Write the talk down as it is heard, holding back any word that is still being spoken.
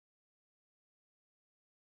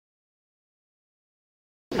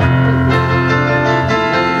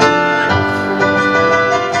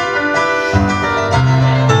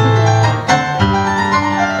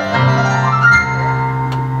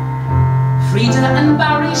Freda and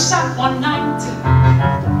Barry sat one night.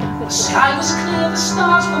 The sky was clear, the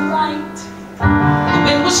stars were bright. The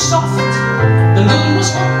wind was soft, the moon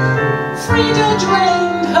was up. Freda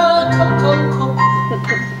drained her cocoa cup.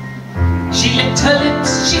 She licked her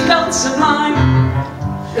lips, she felt sublime.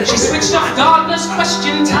 She switched off Gardner's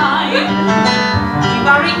Question Time.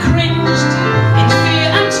 Barry cringed in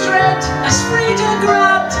fear and dread as Freda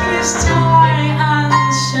grabbed his tie and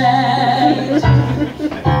said,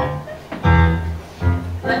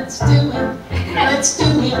 let's do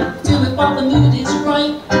it while the mood is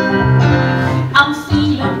right. I'm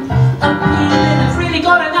feeling appealing, I've really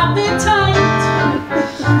got an appetite.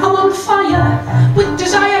 I'm on fire with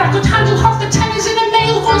desire, I could handle half the tenors in a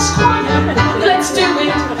male voice choir. Let's do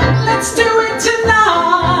it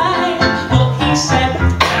tonight. But he said,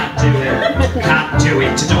 can't do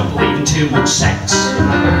it, don't believe in too much sex.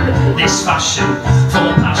 This fashion, full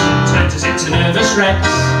of passion, turns us into nervous wrecks.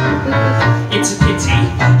 It's a pity,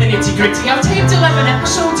 the nitty-gritty. I've taped 11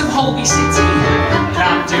 episodes of Holby City.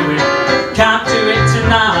 Can't do it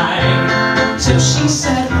tonight. So she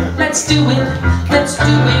said, let's do it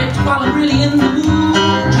while I'm really in the mood.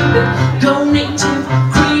 Go native,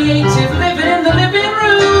 creative, living in the living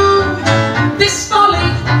room. This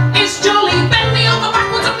folly is jolly, bend me over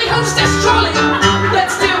backwards on the hostess trolley.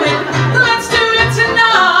 Let's do it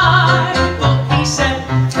tonight. But he said,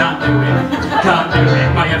 can't do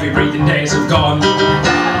it, my heavy breathing days have gone.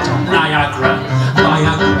 Niagara,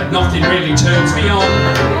 nothing really turns me on.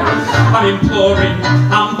 I'm imploring,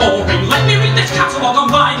 I'm boring, let me read this catalogue on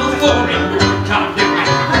vinyl flooring. Can't do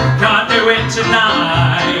it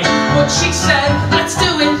tonight. But she said, let's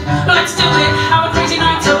do it, have a crazy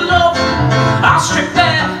night of love. I'll strip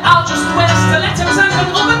bare, I'll just wear stilettos and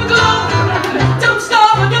an oven glove. Don't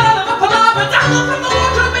starve a girl of a palaver, dangle from the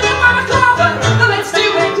wardrobe in a balaclava. Let's do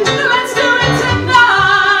it tonight.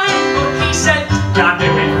 But he said, can't do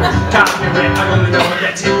it, I only know I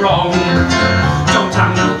get it wrong. Don't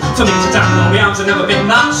tangle, for me to dangle, my arms have never been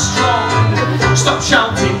that strong. Stop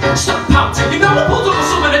shouting, stop pouting, you know I pulled a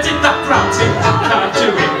muscle when I did that grouting.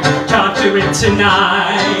 Can't do it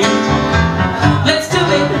tonight. Let's do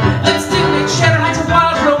it, share a night of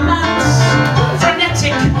wild romance.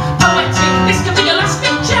 Frenetic, poetic, this could be your last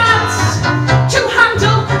big chance. To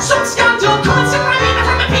handle some scandal, come and sit right in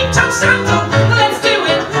from a peep-toe sandal. Let's do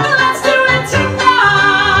it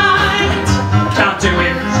tonight. Can't do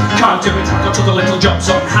it, I've got other little jobs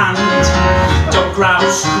on hand. Don't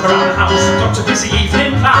grouse around the house, I've got a busy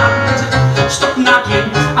evening planned. Stop nagging,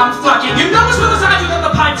 I'm flagging, you know as well as I do that the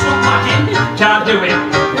pipe's not lagging. Can't do it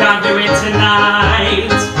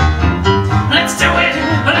tonight. Let's do it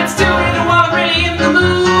while I'm really in the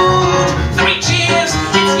mood. 3 cheers,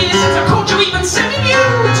 it's years since I caught you even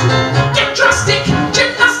semi-nude. Get drastic,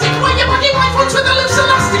 gymnastic, wear your body white once with a loose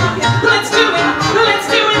elastic. Let's do it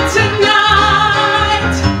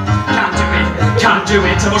tonight. Can't do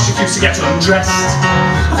it, I must refuse to get undressed.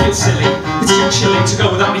 I feel silly, it's too chilly to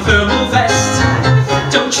go without my thermal vest.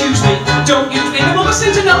 Don't choose me, don't use me, the mother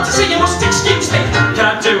sent a note to say you must excuse me.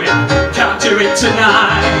 Can't do it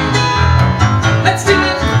tonight. Let's do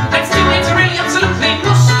it, I really absolutely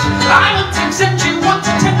must. I want to send you, want to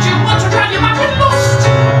tempt you, want to drive you mad with lust.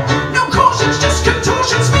 No cautions, just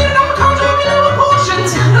contortions, smearing avocado in lower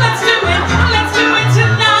portions. Let's do it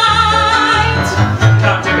tonight.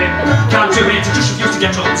 Can't do it, I just refuse to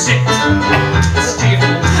get unzipped.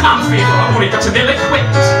 Steerful, I'm fearful, I'm worried that I'm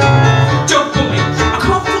ill-equipped. Don't bully, I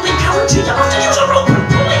can't fully guarantee you'll have to use a rope and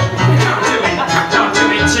pulley. Can't do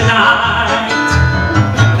it tonight.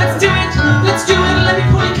 Let's do it, let me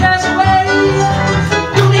pull your cares away.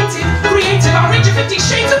 Go native, creative, I'll read you 50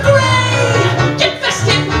 shades of grey. Get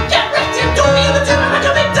festive, get rective, don't be able to like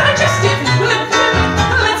a big digestive.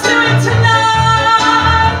 Let's do it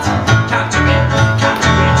tonight. Can't do it,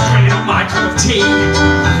 it's really not my cup of tea.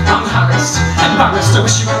 I'm harassed, embarrassed, I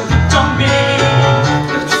wish you